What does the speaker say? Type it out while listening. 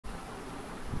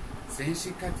শ্রেণীর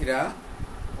শিক্ষার্থীরা,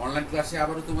 অনলাইন ক্লাসে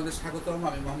আবারও তোমাদের স্বাগতম।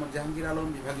 আমি মোহাম্মদ জাহাঙ্গীর আলম,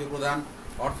 বিভাগীয় প্রধান,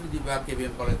 অর্থনীতি বিভাগ,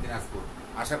 কেবিএম কলেজ, দিনাজপুর।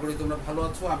 আশা করি তোমরা ভালো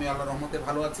আছো। আমি আল্লাহর রহমতে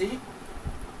ভালো আছি।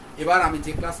 এবার আমি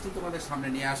যে ক্লাসটি তোমাদের সামনে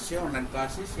নিয়ে আসছি অনলাইন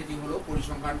ক্লাসে, সেটি হলো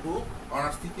পরিসংখ্যান 2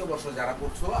 অনার্স তৃতীয় বর্ষ যারা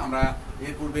পড়ছো। আমরা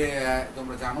এর পূর্বে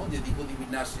তোমরা জানো যে দ্বিপদী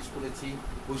বিন্যাস শেষ করেছি,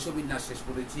 বৈশ্য বিন্যাস শেষ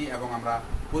করেছি এবং আমরা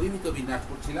পরিমিত বিন্যাস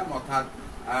করছিলাম। অর্থাৎ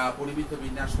পরিমিত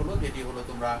বিন্যাস হলো যেটি হলো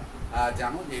তোমরা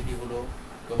জানো যে এটি হলো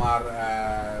তোমার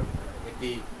একটি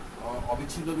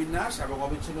অবিচ্ছিন্ন বিন্যাস, এবং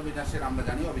অবিচ্ছিন্ন বিন্যাসের আমরা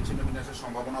জানি অবিচ্ছিন্ন বিন্যাসের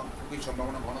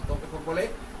সম্ভাবনা ঘনত্ব অপেক্ষক বলে।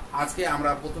 আজকে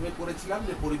আমরা প্রথমে পড়েছিলাম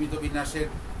যে পরিমিত বিন্যাসের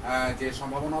যে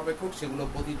সম্ভাবনা অপেক্ষক সেগুলো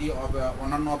প্রতিটি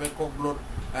অন্যান্য অপেক্ষকগুলোর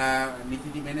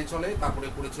নীতিটি মেনে চলে। তারপরে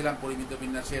পড়েছিলাম পরিমিত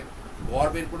বিন্যাসের গড়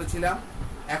বের করেছিলাম।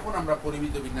 এখন আমরা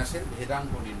পরিমিত বিন্যাসের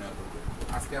ভেদাঙ্ক নির্ণয় করব।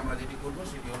 আজকে আমরা যেটি করব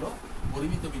সেটি হলো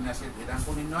পরিমিত বিন্যাসের ভেদাঙ্ক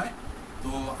নির্ণয়।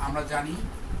 তো আমরা জানি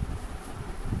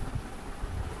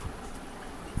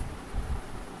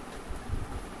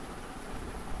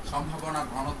সম্ভাবনা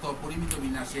ঘনত্ব পরিমিত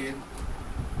বিন্যাসের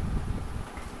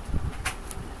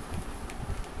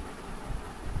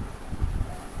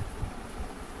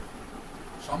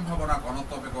সম্ভাবনা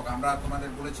ঘনত্ব অপেক্ষক। আমরা তোমাদের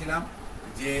বলেছিলাম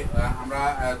যে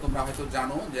তোমরা হয়তো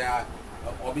জানো যে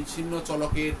অবিচ্ছিন্ন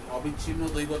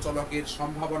দৈব চলকের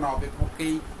সম্ভাবনা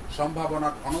অপেক্ষককেই সম্ভাবনা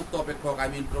ঘনত্ব অপেক্ষক,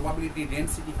 প্রবাবিলিটি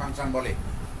ডেনসিটি ফাংশন বলে।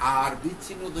 আর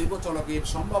বিচ্ছিন্ন দৈব চলকের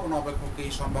সম্ভাবনা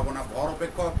অপেক্ষককেই সম্ভাবনা ভর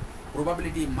অপেক্ষক,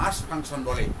 প্রবাবিলিটি মাস ফাংশন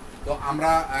বলে। তো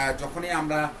আমরা যখনই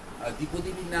আমরা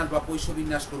দ্বিপদী বিন্যাস বা পৈশ্য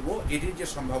বিন্যাস করব, এটির যে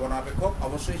সম্ভাবনা অপেক্ষক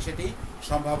অবশ্যই সেটি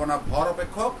সম্ভাবনা ভর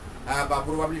অপেক্ষক বা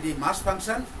প্রবাবিলিটি মাস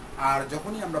ফাংশন। আর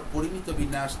যখনই আমরা পরিমিত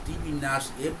বিন্যাস, টি বিন্যাস,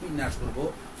 এফ বিন্যাস করব,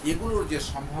 এগুলোর যে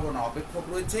সম্ভাবনা অপেক্ষক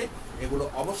রয়েছে এগুলো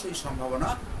অবশ্যই সম্ভাবনা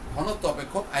ঘনত্ব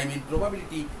অপেক্ষক,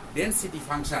 প্রবাবিলিটি ডেনসিটি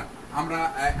ফাংশন। আমরা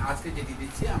আজকে যেটি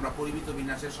দিচ্ছি, আমরা পরিমিত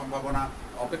বিন্যাসের সম্ভাবনা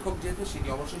অপেক্ষক যেহেতু সেটি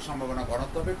অবশ্যই সম্ভাবনা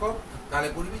ঘনত্ব অপেক্ষক। তাহলে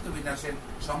পরিমিত বিন্যাসের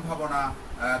সম্ভাবনা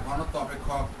ঘনত্ব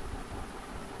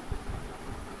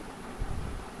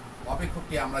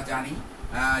অপেক্ষকটি আমরা জানি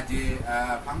যে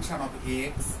function of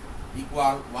x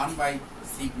equal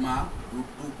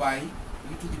 1/σ√2π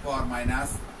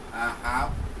e⁻½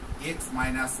 x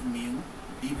minus mu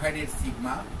divided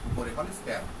sigma উপরে হল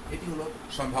স্কয়ার। এটি হলো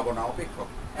সম্ভাবনা অপেক্ষক।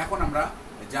 এখন আমরা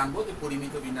জানবো যে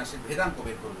পরিমিত বিন্যাসের ভেদাঙ্ক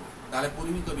বের করব। তাহলে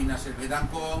পরিমিত বিন্যাসের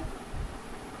ভেদাঙ্ক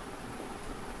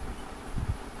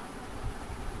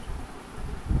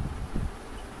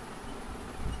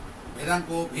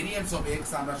ভেরিয়েন্স অফ এক্স,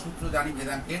 আমরা সূত্র জানি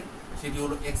ভেদাঙ্কের, সেটি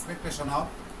হলো এক্সপেকটেশন অফ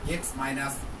এক্স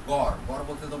মাইনাস গড়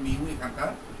বলতে তো মিউ এখানকার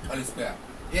whole square,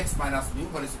 x minus mu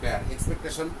whole square.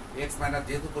 Expectation x minus,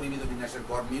 যেহেতু পরিমিত বিন্যাসের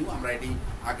গড় মিউ, আমরা এটি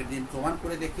আগের দিন প্রমাণ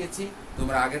করে দেখিয়েছি।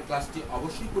 তোমরা আগের ক্লাসটি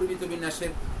অবশ্যই পরিমিত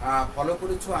বিন্যাসের ফলো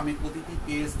করেছো। আমি প্রতিটি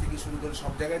পেজ থেকে শুরু করে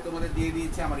সব জায়গায় তোমাদের দিয়ে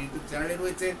দিয়েছি। আমার ইউটিউব চ্যানেলে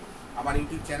রয়েছে। আমার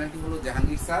ইউটিউব চ্যানেলটি হলো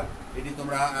জাহাঙ্গীর স্যার। এটি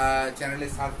তোমরা চ্যানেলে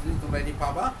সার্চ দিলে তোমরা এটি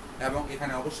পাবা, এবং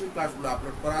এখানে অবশ্যই ক্লাসগুলো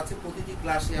আপলোড করা আছে। প্রতিটি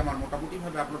ক্লাসে আমার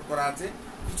মোটামুটিভাবে আপলোড করা আছে,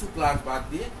 কিছু ক্লাস বাদ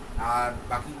দিয়ে, আর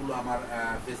বাকিগুলো আমার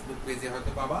ফেসবুক পেজে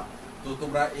হয়তো পাবা। তো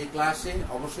তোমরা এই ক্লাসে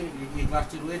অবশ্যই এই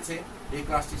ক্লাসটি রয়েছে, এই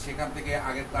ক্লাসটি সেখান থেকে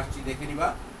আগের ক্লাসটি দেখে নিবা।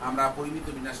 আমরা পরিমিত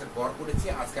বিন্যাসের গড় করেছি,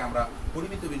 আজকে আমরা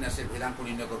পরিমিত বিন্যাসের ভেদাঙ্ক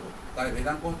নির্ণয় করব। তাহলে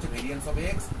ভেদাঙ্ক হচ্ছে variance of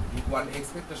x equal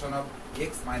expectation of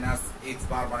x minus x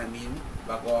bar মানে মিউ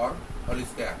বা গড় হোল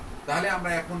স্কয়ার। তাহলে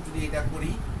আমরা এখন যদি এটা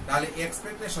করি, তাহলে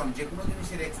এক্সপেকটেশন, যে কোনো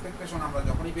জিনিসের এক্সপেকটেশন আমরা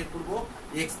যখনই বের করবো,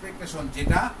 এক্সপেকটেশন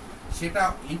যেটা সেটা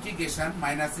ইন্টিগ্রেশন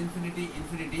মাইনাস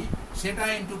ইনফিনিটি সেটা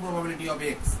into probability of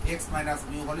x, x minus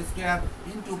mu whole square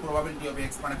into probability of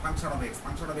x মানে function of x.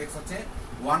 Function of x হচ্ছে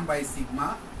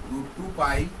 1/σ√2π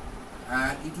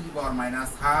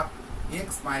e⁻½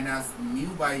 x minus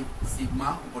mu by sigma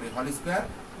উপরে হোল স্কয়ার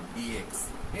ডিএক্স।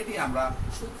 এটি আমরা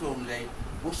সূত্র অনুযায়ী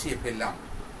বসিয়ে ফেললাম।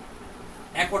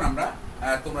 এখন আমরা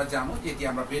তোমরা জানো যে এটি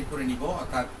আমরা বের করে নিব,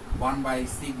 অর্থাৎ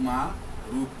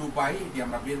 1/σ√2π এটি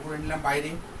আমরা বের করে নিলাম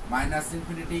বাইরে, minus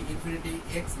infinity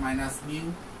x minus mu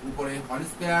উপরে whole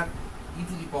square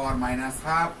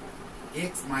e⁻½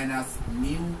 x minus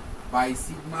mu by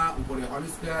sigma উপরে হোল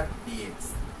স্কয়ার ডিএক্স।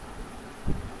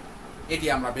 এটি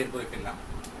আমরা বের করে ফেললাম।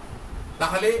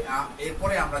 তাহলে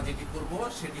এরপরে আমরা যেটি করব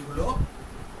সেটি হলো,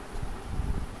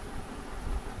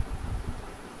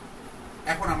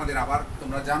 এখন আমাদের আবার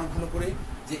তোমরা জানো ভালো করে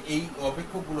যে এই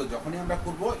অপেক্ষকগুলো যখনই আমরা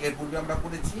করব, এর পূর্বে আমরা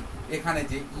করেছি এখানে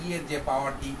যে ই এর যে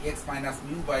পাওয়ারটি x minus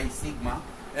mu by sigma,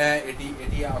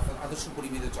 এটি আদর্শ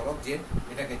পরিমিত চলক জেড,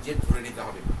 এটাকে জেড ধরে নিতে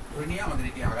হবে। ধরে নিয়ে আমাদের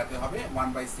এটি আগাতে হবে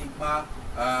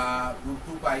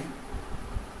 1/σ√2π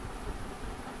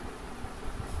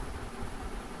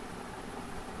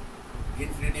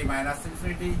ইনফিনিটি মাইনাস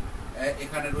ইনফিনিটি,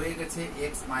 এখানে রয়ে গেছে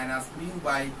x minus mu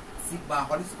by sigma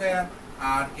whole square,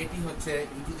 আর এটি হচ্ছে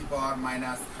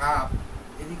e⁻½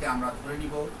 এদিকে আমরা ধরে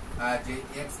নিব যে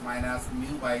x minus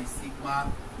mu by sigma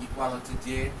equal হচ্ছে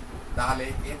জেড, তাহলে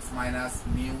x minus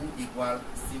mu equal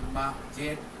sigma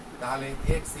Z, তাহলে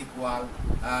x equal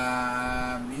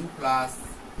mu plus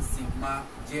sigma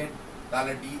Z,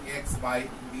 তাহলে D x by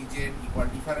D Z equal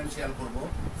differential করব,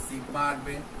 সিগমা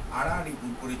আসবে আর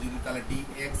গুণ করি যদি, তাহলে D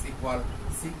x equal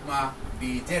sigma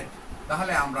D Z.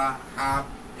 তাহলে আমরা হাফ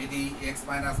এটি এক্স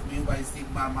মাইনাস মিউ বাই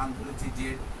সিগমার মান ধরেছি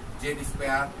Z, Z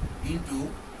square into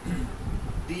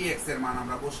dx এর মান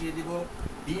আমরা বসিয়ে দিব,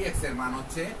 ডিএক্স এর মান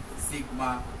হচ্ছে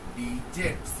sigma D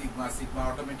Z. Sigma sigma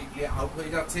automatically out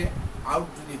হয়ে যাচ্ছে, আউট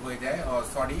যদি হয়ে যায়,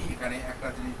 সরি এখানে একটা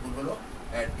জিনিস ভুল হলো,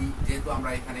 যেহেতু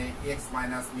আমরা এখানে এক্স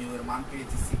মাইনাস মিউ এর মান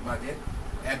পেয়েছি সিগমা জেড,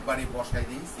 একবারে বসাই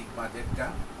দিই সিগমা জেডটা,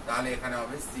 তাহলে এখানে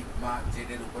হবে সিগমা জেড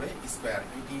এর উপরে স্কোয়ার,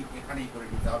 এটি এখানেই করে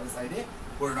নিতে হবে সাইডে,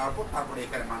 করে নেওয়ার পর তারপরে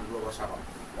এখানে মানগুলো বসাবো।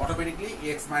 Automatically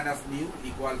x minus mu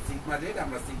equal sigma Z,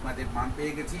 আমরা সিগমা জেড মান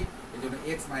পেয়ে গেছি, এই জন্য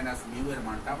এক্স মাইনাস মিউ এর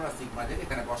মানটা আমরা সিগমা জেড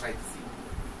এখানে বসাইতেছি।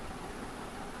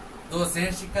 তো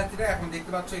শ্রেণীর শিক্ষার্থীরা এখন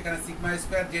দেখতে পাচ্ছ এখানে সিগমা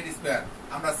স্কোয়ার জেড স্কোয়ার,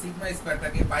 আমরা সিগমা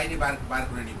স্কোয়ারটাকে বাইরে বার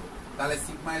করে নিব, তাহলে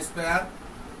sigma square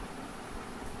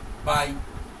by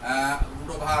root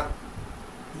over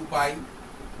 2 পাই,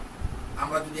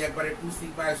 আমরা যদি একবারে 2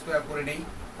 সিগমা স্কোয়ার করে নেই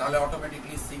তাহলে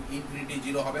অটোমেটিকলি ইনফিনিটি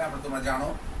 0 হবে। আমরা তোমরা জানো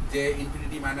যে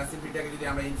ইনফিনিটি মাইনাস ইনফিনিটিকে যদি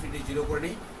আমরা ইনফিনিটি 0 করে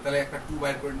নিই তাহলে একটা 2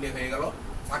 বাইর করে নিলে হয়ে গেল,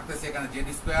 থাকতেছে এখানে Z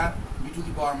square E to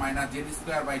the power minus Z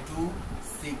square by 2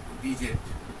 সিগ D Z,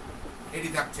 এটি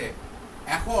থাকছে।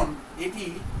 এখন এটি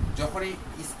যখনই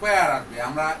স্কোয়ার আসবে,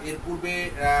 আমরা এর পূর্বে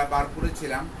বার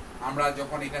করেছিলাম, আমরা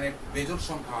যখন এখানে বেজোড়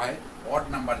সংখ্যা হয়, অড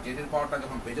নাম্বার জেড এর পাওয়ারটা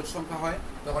যখন বেজোড় সংখ্যা হয়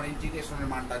তখন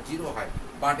ইন্টিগ্রেশনের মানটা 0 হয়,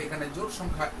 বাট এখানে জোড়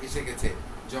সংখ্যা এসে গেছে,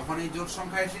 যখন এই জোড়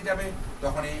সংখ্যা এসে যাবে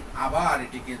তখনই আবার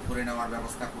এটিকে ধরে নেওয়ার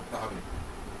ব্যবস্থা করতে হবে,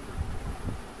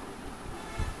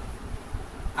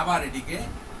 আবার এটিকে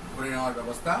ধরে নেওয়ার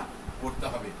ব্যবস্থা করতে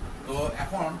হবে। তো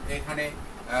এখন এখানে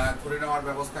ধরে নেওয়ার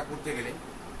ব্যবস্থা করতে গেলে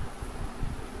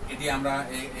এটি আমরা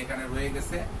এখানে রয়ে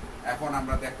গেছে। এখন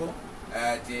আমরা দেখো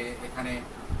যে এখানে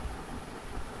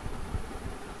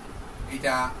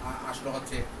এটা আসলো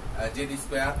হচ্ছে জেড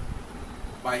স্কোয়ার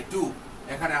বাই 2,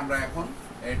 এখানে আমরা এখন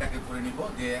এটাকে ধরে নিব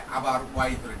যে আবার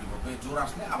ওয়াই ধরে নিব, জোর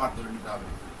আসলে আবার ধরে নিতে হবে,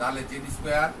 তাহলে Z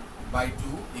square by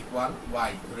 2 equal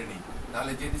Y ধরে নিই,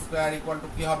 তাহলে জেড স্কোয়ার ইকুয়াল টু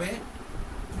কি হবে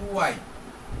 2y,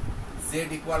 জেড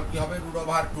ইকুয়াল কি হবে রুট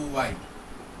ওভার 2y,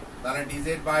 তাহলে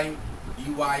ডিজেড বাই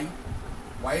ডিওয়াই,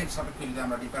 ওয়াই এর সাপেক্ষে যদি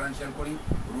আমরা ডিফারেন্সিয়াল করি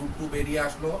রুট 2 বেরিয়ে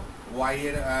আসলো, ওয়াই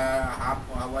এর হাফ,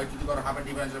 ওয়াই টু দি পাওয়ার হাফের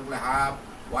ডিফারেন্সিয়াল করলে half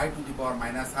Y to the power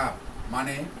minus half,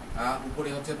 মানে উপরে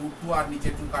হচ্ছে রুট 2 আর নিচে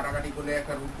 2 কাটাকাটি করলে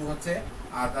একটা রুট 2 হচ্ছে,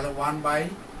 আর তাহলে 1 বাই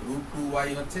রুট 2y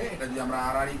হচ্ছে, এটা যদি আমরা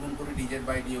আর গুণ করি ডিজেড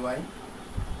বাই ডিওয়াই,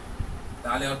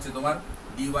 তাহলে হচ্ছে তোমার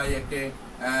ডিওয়াই একটা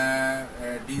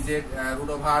DZ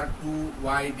root over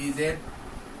 2y DZ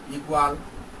equal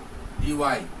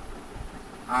dy,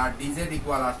 আর ডিজেড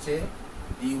ইকুয়াল আসছে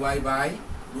ডিওয়াই বাই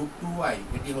রুট 2y,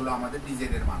 এটি হলো আমাদের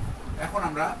ডিজেড এর মান। এখন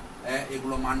আমরা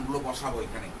এগুলো মানগুলো বসাবো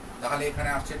এখানে, তাহলে এখানে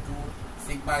আসছে 2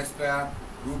 সিগমা স্কোয়ার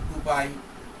রুট 2 পাই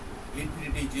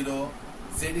ইনফিনিটি 0,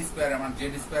 জেড স্কোয়ার মান,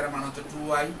 জেড স্কোয়ার মান হচ্ছে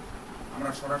 2y,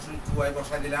 আমরা সরাসরি 2y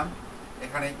বসাই দিলাম,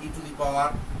 এখানে ই to the power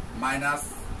minus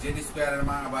Z square এর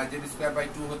মান বা জেড স্কোয়ার বাই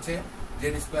 2 হচ্ছে,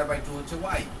 জেড স্কোয়ার বাই 2 হচ্ছে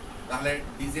y, তাহলে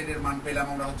ডিজেড এর মান পেলাম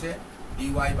আমরা হচ্ছে dy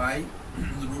বাই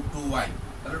রুট 2y,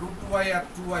 তাহলে রুট 2y আর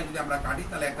 2y যদি আমরা কাটি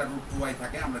তাহলে একটা রুট 2y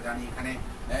থাকে, আমরা জানি এখানে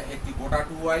একটি গোটা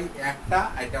 2y একটা,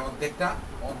 এটা অর্ধেকটা,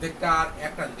 অর্ধেকটা আর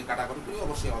একটা যদি কাটাকাটি করি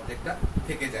অবশ্যই অর্ধেকটা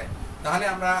থেকে যায়। তাহলে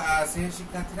আমরা সেই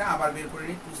শিক্ষার্থীরা আবার বের করে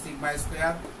নিই 2 সিগমা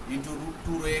স্কোয়ার ইন্টু রুট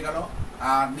 2 রয়ে গেল,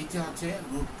 আর নিচে হচ্ছে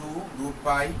রুট 2 রুট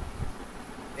পাই,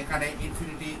 এখানে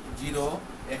ইনফিনিটি 0,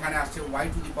 এখানে আসছে Y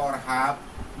to the power half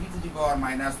E to the power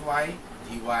minus Y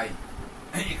dy,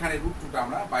 এখানে রুট 2টা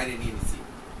আমরা বাইরে নিয়ে নিছি,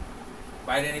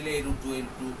 বাইরে নিলে এই রুট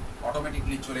 2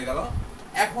 অটোমেটিকলি চলে গেল।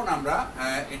 এখন আমরা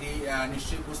এটি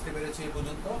নিশ্চয়ই বুঝতে পেরেছি এই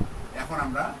পর্যন্ত, এখন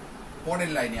আমরা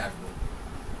পরের লাইনে আসবো।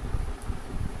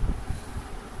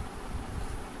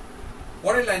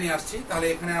 পরের লাইনে আসছি, তাহলে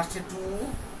এখানে আসছে 2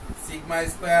 sigma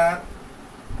square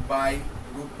by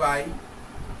root pi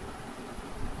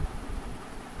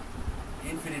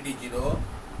infinity 0,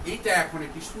 এইটা এখন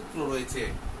একটি সূত্র রয়েছে,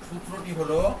 সূত্রটি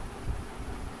হলো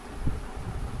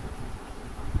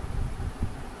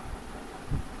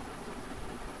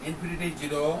infinity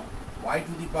 0 y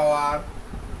to the power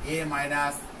a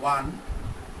minus 1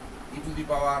 e to the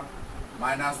power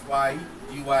minus y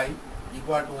dy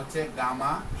equal to হচ্ছে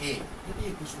গামা a, এটি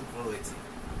একটি সূত্র রয়েছে,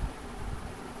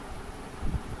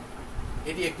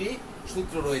 এটি একটি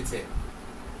সূত্র রয়েছে।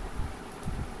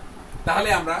 তাহলে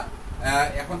আমরা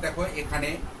এখন দেখো এখানে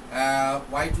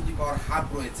y to the power half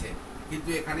রয়েছে, কিন্তু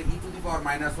এখানে ই to the power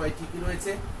minus Y ঠিকই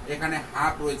রয়েছে, এখানে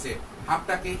হাফ রয়েছে,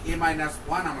 হাফটাকে এ মাইনাস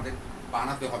ওয়ান আমাদের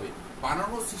বানাতে হবে।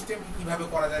 বানানোর সিস্টেম কিভাবে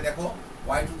করা যায় দেখো,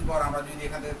 ওয়াই টু দি পাওয়ার আমরা যদি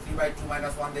এখান থেকে 3/2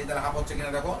 মাইনাস ওয়ান দিই তাহলে হাফ হচ্ছে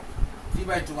কিনা দেখো,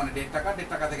 3/2 মানে 1.5 টাকা, 1.5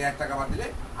 টাকা থেকে 1 টাকা বাদ দিলে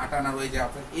 8 আনা রয়ে যায়।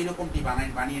 অর্থাৎ এইরকমটি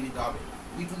বানিয়ে নিতে হবে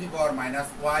ই to the power minus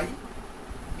Y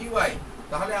dy.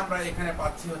 তাহলে আমরা এখানে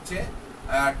পাচ্ছি হচ্ছে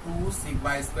 2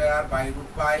 সিগমা স্কয়ার বাই রুট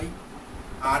পাই।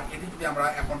 আর এটি যদি আমরা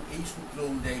এখন এই সূত্র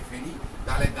অনুযায়ী ফেলি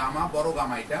তাহলে গামা, বড়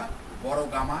গামা, এটা বড়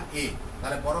গামা এ,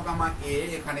 তাহলে বড় গামা এ,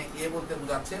 এখানে এ বলতে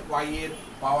বোঝাচ্ছে ওয়াই এর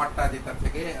পাওয়ারটা যেটা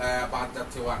থেকে বাদ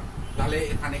যাচ্ছে 1, তাহলে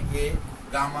এখানে এ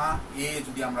গামা এ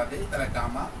যদি আমরা দেই তাহলে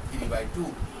গামা 3/2,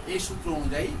 এই সূত্র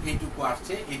অনুযায়ী এইটুকু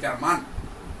আসছে এটার মান।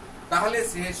 তাহলে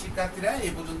শিক্ষার্থীরা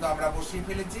এই পর্যন্ত আমরা বসিয়ে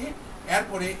ফেলেছি।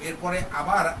 এরপরে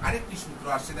আবার আরেকটি সূত্র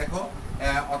আসছে দেখো,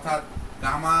 অর্থাৎ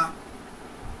gamma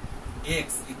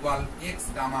x equal x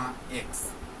gamma x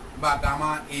বা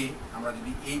গামা এ, আমরা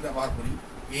যদি এই ব্যবহার করি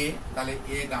এ, তাহলে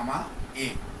এ গামা এ,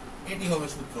 এটি হবে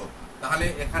সূত্র। তাহলে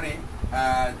এখানে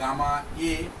gamma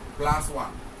A plus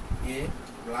one, A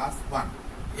plus one,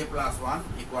 A plus one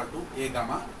equal to A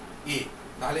gamma এ।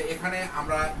 তাহলে এখানে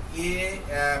আমরা এ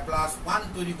প্লাস ওয়ান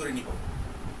তৈরি করে নিব,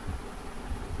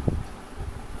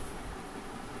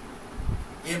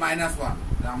 এ মাইনাস ওয়ান,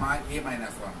 গামা এ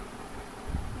মাইনাস ওয়ান,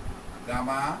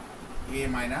 গামা এ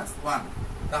মাইনাস ওয়ান।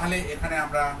 তাহলে এখানে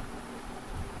আমরা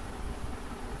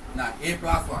না এ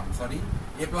প্লাস ওয়ান, সরি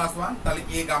এ প্লাস ওয়ান, তাহলে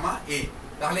এ গামা এ।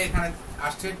 তাহলে এখানে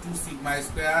আসছে 2 সিগমা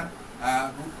স্কয়ার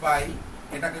রুট পাই।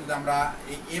 এটাকে যদি আমরা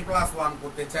এ প্লাস ওয়ান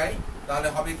করতে চাই তাহলে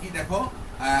হবে কি দেখো,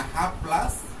 half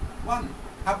plus one,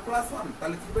 half plus one,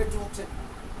 তাহলে 3/2 হচ্ছে।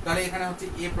 তাহলে এখানে হচ্ছে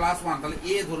এ প্লাস ওয়ান, তাহলে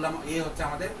এ ধরলাম, এ হচ্ছে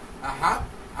আমাদের হাফ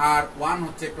আর ওয়ান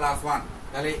হচ্ছে প্লাস ওয়ান।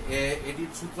 তাহলে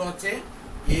এটির সূত্র হচ্ছে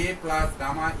এ প্লাস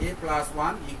গামা এ প্লাস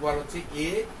ওয়ান ইকুয়াল হচ্ছে এ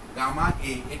গামা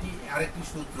এ, এটি আরেকটি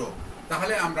সূত্র।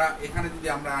 তাহলে আমরা এখানে যদি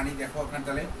আমরা আনি দেখো, এখানে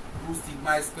তাহলে 2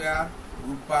 সিগমা স্কয়ার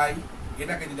রুট পাই,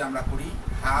 এটাকে যদি আমরা করি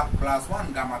হাফ প্লাস ওয়ান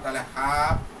গামা, তাহলে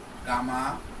হাফ গামা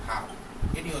হাফ,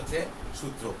 এটি হচ্ছে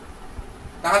সূত্র।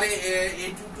 তাহলে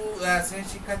এইটুকু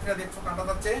শিক্ষার্থীরা দেখছো কাটা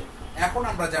যাচ্ছে। এখন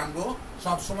আমরা জানবো,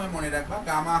 সব সময় মনে রাখবা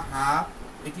গামা হাফ,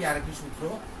 এটি আরেকটি সূত্র,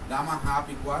 গামা হাফ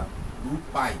ইকুয়াল রুট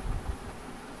পাই।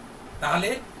 তাহলে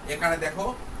এখানে দেখো,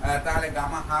 তাহলে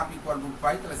গামা হাফ ইকুয়াল রুট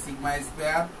পাই, তাহলে sigma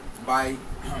square by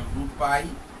root pi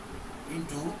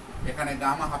into এখানে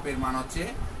গামা হাফের মান হচ্ছে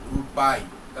রুট পাই,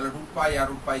 তাহলে রুট পাই আর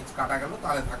রুট পাই কাটা গেল,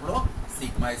 তাহলে থাকলো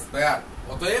সিগমা স্কয়ার।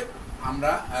 অতএব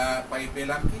আমরা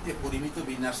পেলাম কি, যে পরিমিত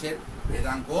বিন্যাসের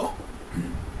ভেদাঙ্ক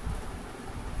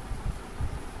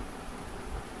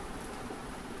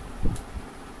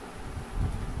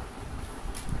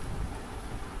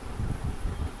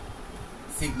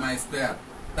সিগমা স্কয়ার।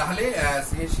 তাহলে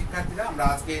শিক্ষার্থীরা আমরা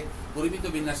আজকে পরিমিত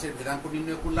বিন্যাসের ভেদাঙ্ক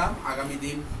নির্ণয় করলাম। আগামী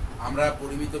দিন আমরা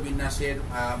পরিমিত বিন্যাসের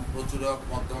প্রচুরক,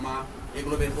 মধ্যমা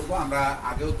এগুলো বের করবো। আমরা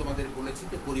আগেও তোমাদের বলেছি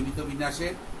যে পরিমিত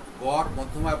বিন্যাসের গড়,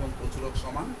 মধ্যমা এবং প্রচুরক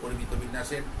সমান। পরিমিত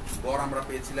বিন্যাসের গড় আমরা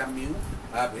পেয়েছিলাম মিউ,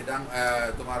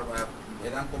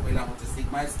 ভেদাঙ্ক পেলাম হচ্ছে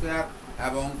সিগমা স্কয়ার,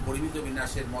 এবং পরিমিত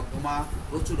বিন্যাসের মধ্যমা,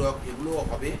 প্রচুরক এগুলোও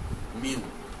হবে মিউ।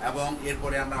 এবং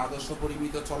এরপরে আমরা আদর্শ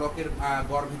পরিমিত চলকের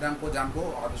গড় ভেদাঙ্ক জানবো।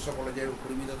 আদর্শ কলেজের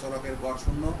পরিমিত চলকের গড়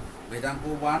 0, ভেদাঙ্ক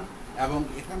 1, এবং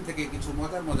এখান থেকে কিছু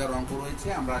মজার অঙ্ক রয়েছে,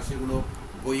 আমরা সেগুলো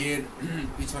বইয়ের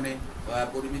পিছনে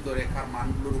পরিমিত রেখার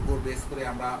মানগুলোর উপর বেস করে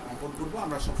আমরা অঙ্কন করবো।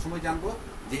 আমরা সবসময় জানবো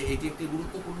যে এটি একটি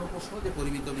গুরুত্বপূর্ণ প্রশ্ন, যে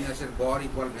পরিমিত বিন্যাসের গড়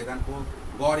ইকুয়াল ভেদাঙ্ক,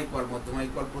 গড় ইকুয়াল মধ্যমা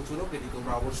ইকুয়াল প্রচুরক, এটি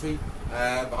তোমরা অবশ্যই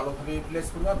ভালোভাবে ইউটিলাইজ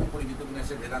করবে। এবং পরিমিত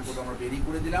বিন্যাসের ভেদাঙ্ক তো আমরা বেরিয়ে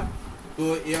করে দিলাম। তো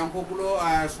এই অঙ্কগুলো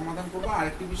সমাধান করবো।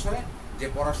 আরেকটি বিষয়, যে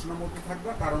পড়াশোনার মধ্যে থাকবে,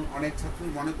 কারণ অনেক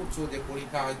ছাত্রই মনে করছো যে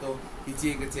পরীক্ষা হয়তো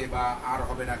পিছিয়ে গেছে বা আর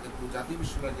হবে না, কিন্তু জাতীয়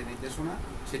বিশ্ববিদ্যালয়ের যে নির্দেশনা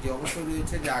সেটি অবশ্যই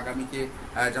রয়েছে যে আগামীতে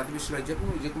জাতীয়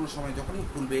বিশ্ববিদ্যালয় যে কোনো সময় যখনই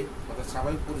খুলবে, অর্থাৎ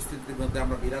স্বাভাবিক পরিস্থিতির মধ্যে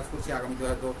আমরা বিরাজ করছি, আগামীতে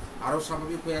হয়তো আরও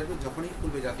স্বাভাবিক হয়ে আসবে। যখনই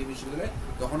খুলবে জাতীয় বিশ্ববিদ্যালয়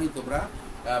তখনই তোমরা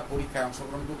পরীক্ষায়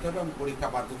অংশগ্রহণ করতে হবে, এবং পরীক্ষা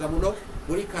বাধ্যতামূলক।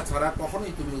 পরীক্ষা ছাড়া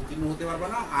কখনোই তুমি উত্তীর্ণ হতে পারবে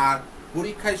না। আর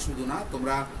পরীক্ষায় শুধু না,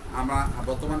 আমরা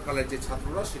বর্তমান কালের যে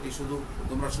ছাত্ররা,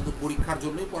 তোমরা শুধু পরীক্ষার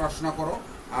জন্যই পড়াশোনা করো।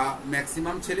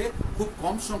 ম্যাক্সিমাম ছেলে, খুব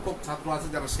কম সংখ্যক ছাত্র আছে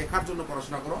যারা শেখার জন্য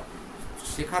পড়াশোনা করো,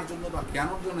 শেখার জন্য বা জ্ঞান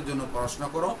অর্জনের জন্য পড়াশোনা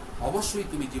করো। অবশ্যই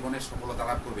তুমি জীবনের সফলতা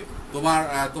লাভ করবে।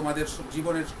 তোমাদের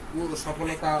জীবনের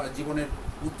সফলতা, জীবনের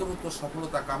উত্তরোত্তর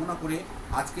সফলতা কামনা করে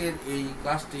আজকের এই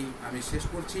ক্লাসটি আমি শেষ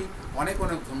করছি। অনেক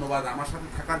ধন্যবাদ আমার সাথে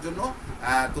থাকার জন্য।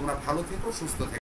 তোমরা ভালো থেকো, সুস্থ থেকো।